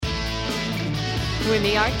When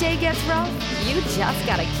the art day gets rough, you just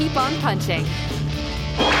gotta keep on punching.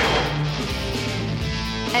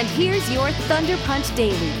 And here's your Thunder Punch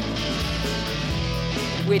Daily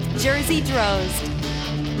with Jersey Drozd.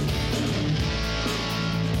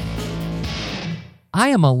 I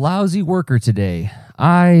am a lousy worker today.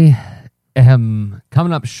 I am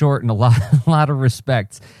coming up short in a lot of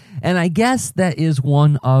respects. And I guess that is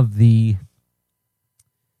one of the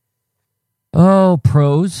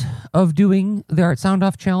pros of doing the Art Sound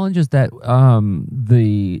Off Challenge is that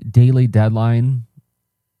the daily deadline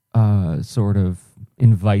sort of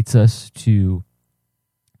invites us to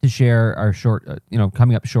share our short,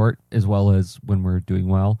 coming up short as well as when we're doing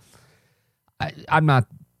well.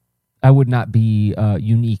 I would not be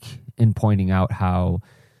unique in pointing out how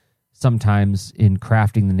sometimes in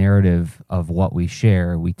crafting the narrative of what we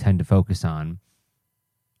share, we tend to focus on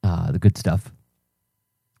the good stuff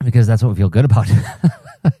because that's what we feel good about.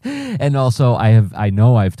 And also, I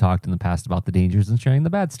know I've talked in the past about the dangers in sharing the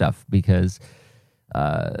bad stuff because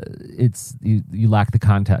it's you lack the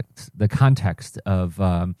context of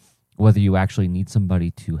whether you actually need somebody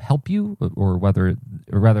to help you or whether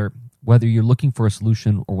you're looking for a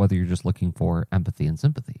solution or whether you're just looking for empathy and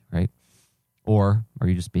sympathy, right? Or are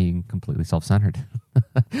you just being completely self-centered?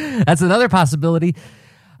 That's another possibility.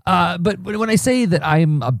 But when I say that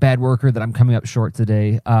I'm a bad worker, that I'm coming up short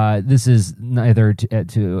today, this is neither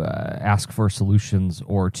to ask for solutions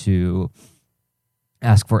or to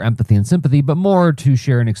ask for empathy and sympathy, but more to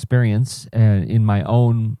share an experience in my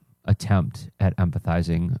own attempt at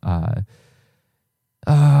empathizing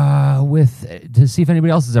to see if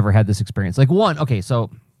anybody else has ever had this experience. Like so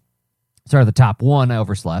start at the top. One, I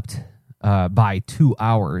overslept by 2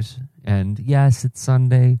 hours. And yes, it's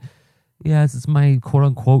Sunday. Yes, it's my quote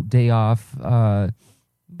unquote day off.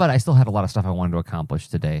 But I still had a lot of stuff I wanted to accomplish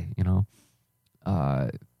today, and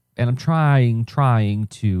I'm trying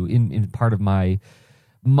to, in part of my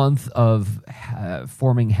month of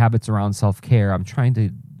forming habits around self-care, I'm trying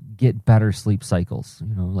to get better sleep cycles,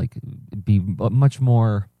 like be much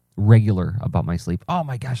more regular about my sleep. Oh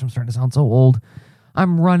my gosh, I'm starting to sound so old.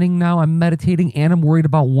 I'm running now, I'm meditating, and I'm worried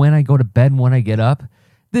about when I go to bed and when I get up.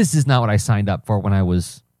 This is not what I signed up for when I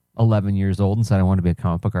was 11 years old and said I wanted to be a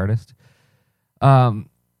comic book artist. But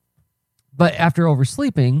after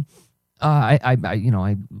oversleeping, I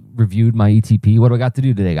reviewed my ETP. What do I got to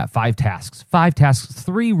do today? I got 5 tasks,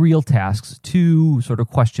 3 real tasks, 2 sort of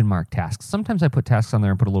question mark tasks. Sometimes I put tasks on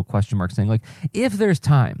there and put a little question mark saying, like, if there's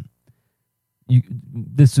time,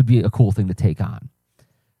 this would be a cool thing to take on.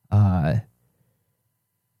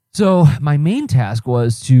 So my main task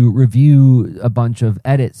was to review a bunch of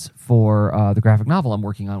edits for the graphic novel I'm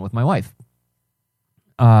working on with my wife.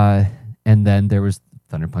 And then there was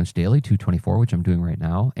Thunder Punch Daily 224, which I'm doing right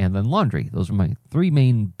now, and then laundry. Those are my 3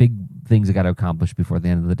 main big things I got to accomplish before the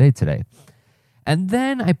end of the day today. And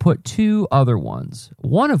then I put 2 other ones,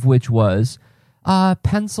 one of which was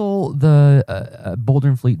pencil the Boulder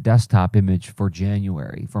and Fleet desktop image for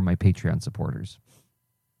January for my Patreon supporters.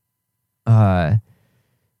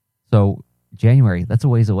 So January, that's a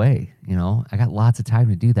ways away, I got lots of time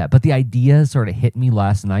to do that. But the idea sort of hit me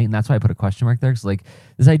last night, and that's why I put a question mark there. Because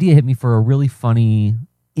this idea hit me for a really funny,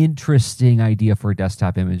 interesting idea for a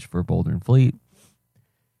desktop image for Boulder and Fleet.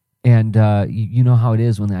 And you know how it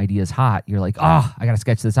is when the idea is hot. You're like, I got to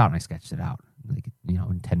sketch this out. And I sketched it out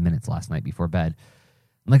in 10 minutes last night before bed.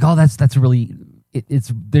 I'm like, that's really,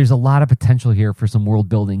 there's a lot of potential here for some world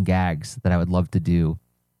building gags that I would love to do.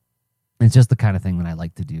 It's just the kind of thing that I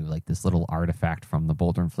like to do, like this little artifact from the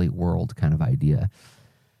Boulder and Fleet world kind of idea.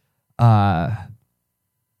 And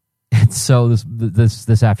so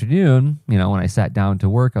this afternoon, when I sat down to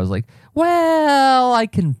work, I was like, well, I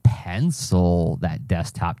can pencil that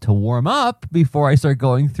desktop to warm up before I start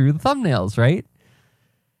going through the thumbnails, right?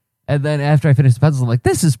 And then after I finish the pencil, I'm like,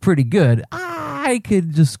 this is pretty good. I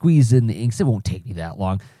could just squeeze in the inks. It won't take me that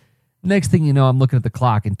long. Next thing you know, I'm looking at the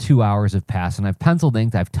clock and 2 hours have passed, and I've penciled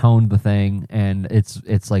inked, I've toned the thing, and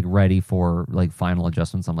it's like ready for like final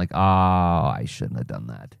adjustments. I'm like, I shouldn't have done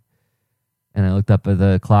that. And I looked up at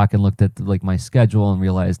the clock and looked at like my schedule and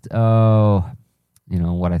realized,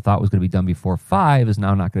 what I thought was going to be done before 5 is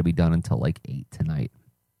now not going to be done until like 8 tonight.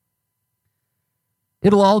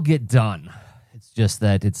 It'll all get done. It's just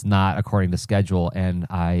that it's not according to schedule, and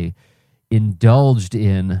I indulged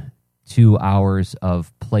in 2 hours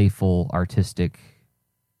of playful, artistic,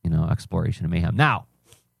 exploration and mayhem. Now,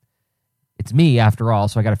 it's me after all,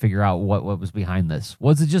 so I got to figure out what was behind this.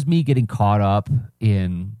 Was it just me getting caught up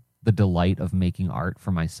in the delight of making art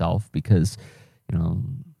for myself? Because,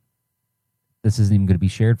 this isn't even going to be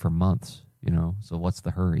shared for months, so what's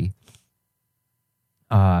the hurry?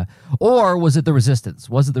 Or was it the resistance?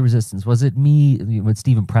 Was it the resistance? Was it me, what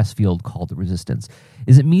Stephen Pressfield called the resistance?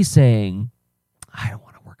 Is it me saying, I don't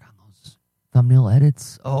want to work on those thumbnail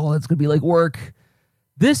edits. Oh, that's going to be like work.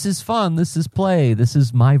 This is fun. This is play. This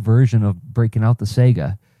is my version of breaking out the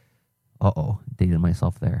Sega. Uh-oh, dated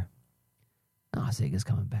myself there. Oh, Sega's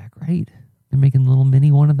coming back, right? They're making a little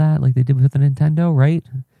mini one of that like they did with the Nintendo, right?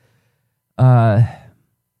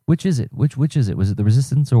 Which is it? Which is it? Was it the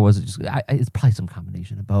resistance or was it just... it's probably some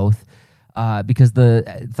combination of both. Because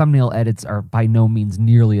the thumbnail edits are by no means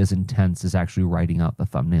nearly as intense as actually writing out the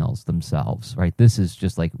thumbnails themselves, right? This is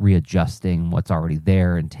just like readjusting what's already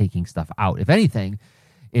there and taking stuff out. If anything,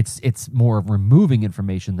 it's more of removing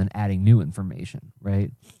information than adding new information,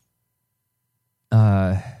 right?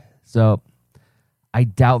 So I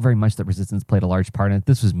doubt very much that resistance played a large part in it.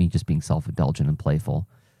 This was me just being self-indulgent and playful.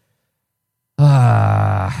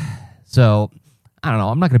 So I don't know.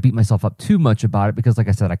 I'm not going to beat myself up too much about it because, like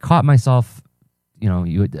I said, I caught myself.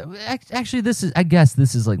 Actually, I guess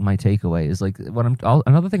this is like my takeaway is like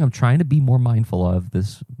another thing I'm trying to be more mindful of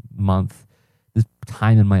this month, this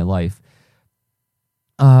time in my life,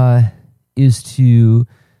 is to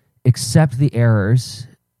accept the errors,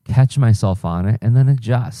 catch myself on it, and then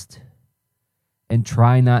adjust. And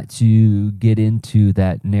try not to get into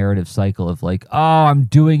that narrative cycle of like, oh, I'm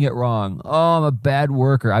doing it wrong. Oh, I'm a bad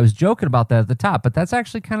worker. I was joking about that at the top, but that's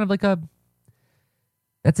actually kind of like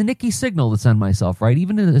that's a Nicky signal to send myself, right?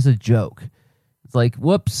 Even as a joke. It's like,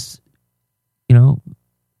 whoops,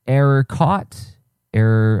 error caught,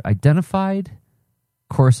 error identified,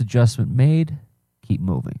 course adjustment made, keep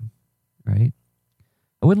moving, right?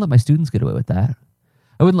 I wouldn't let my students get away with that.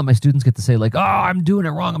 I wouldn't let my students get to say like, oh, I'm doing it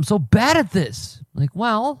wrong. I'm so bad at this. Like,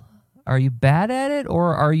 well, are you bad at it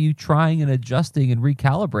or are you trying and adjusting and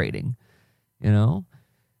recalibrating? Yeah,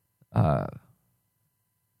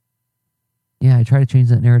 I try to change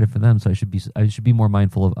that narrative for them. So I should be more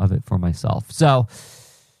mindful of it for myself. So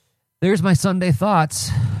there's my Sunday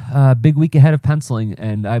thoughts. Big week ahead of penciling,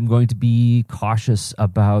 and I'm going to be cautious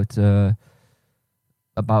about letting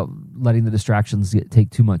the distractions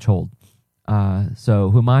take too much hold.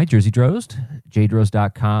 So who am I? Jersey Drozd,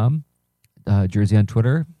 jdrozd.com, Jersey on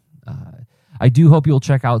Twitter. I do hope you'll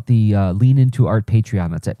check out the Lean Into Art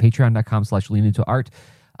Patreon. That's at patreon.com/leanintoart.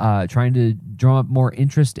 Trying to drum up more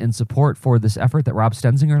interest and support for this effort that Rob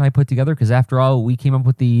Stenzinger and I put together, because after all, we came up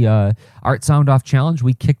with the Art Sound Off Challenge.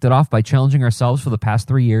 We kicked it off by challenging ourselves for the past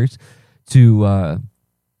 3 years to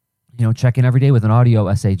check in every day with an audio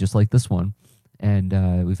essay just like this one.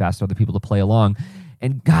 And we've asked other people to play along.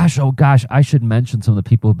 And gosh, I should mention some of the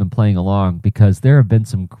people who've been playing along, because there have been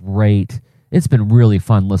some it's been really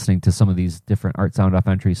fun listening to some of these different Art Sound Off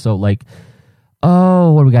entries. So like,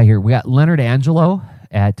 what do we got here? We got Leonard Angelo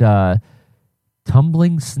at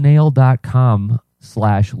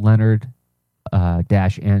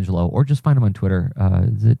tumblingsnail.com/Leonard-Angelo, or just find him on Twitter.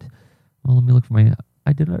 Let me look for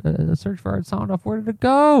I did a search for Art Sound Off. Where did it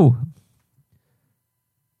go?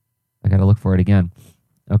 I got to look for it again.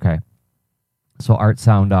 Okay. So Art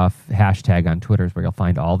Sound Off hashtag on Twitter is where you'll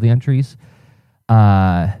find all the entries.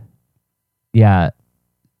 Leonard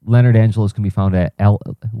Angelos can be found at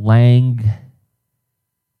Langelo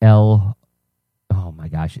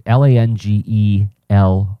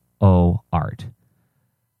Art.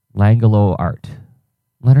 Langelo Art.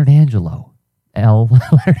 Leonard Angelo.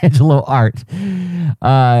 Leonard Angelo Art.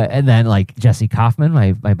 And then like Jesse Kaufman,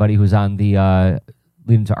 my buddy who's on the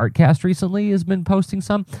Leading to Artcast recently, has been posting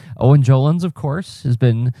some. Owen Jolens, of course, has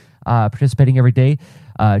been participating every day.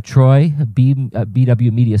 Troy,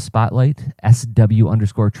 BW Media Spotlight,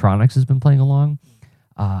 SW_Tronics has been playing along.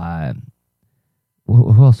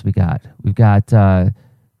 Who else we got? We've got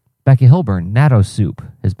Becky Hilburn, Natto Soup,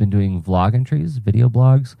 has been doing vlog entries, video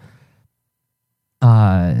blogs.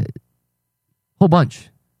 Whole bunch.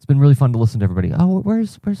 It's been really fun to listen to everybody. Oh,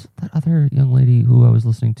 where's that other young lady who I was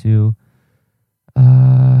listening to?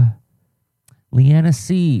 Leanna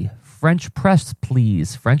C. French Press,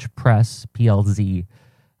 please. French Press PLZ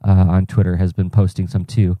on Twitter has been posting some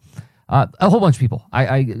too. A whole bunch of people.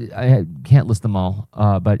 I can't list them all.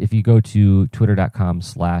 But if you go to twitter.com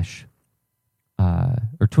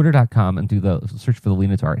or twitter.com and do the search for the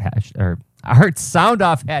Lean Into Art or Art Sound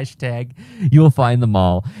Off hashtag, you will find them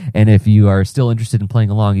all. And if you are still interested in playing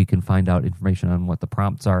along, you can find out information on what the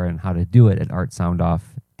prompts are and how to do it at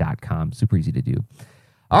artsoundoff.com. Super easy to do.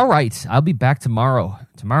 All right, I'll be back tomorrow.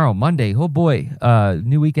 Monday. Oh boy,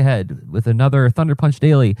 new week ahead with another Thunder Punch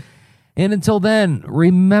Daily. And until then,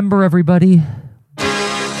 remember everybody.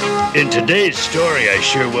 In today's story, I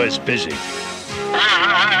sure was busy.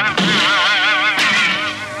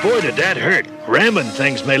 Boy, did that hurt. Ramming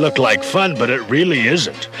things may look like fun, but it really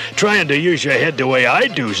isn't. Trying to use your head the way I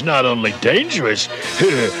do is not only dangerous,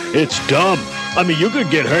 it's dumb. I mean, you could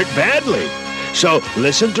get hurt badly. So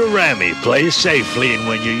listen to Rammy, play safely, and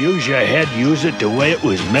when you use your head, use it the way it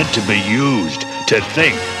was meant to be used, to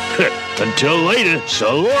think. Until later,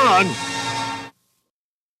 so long.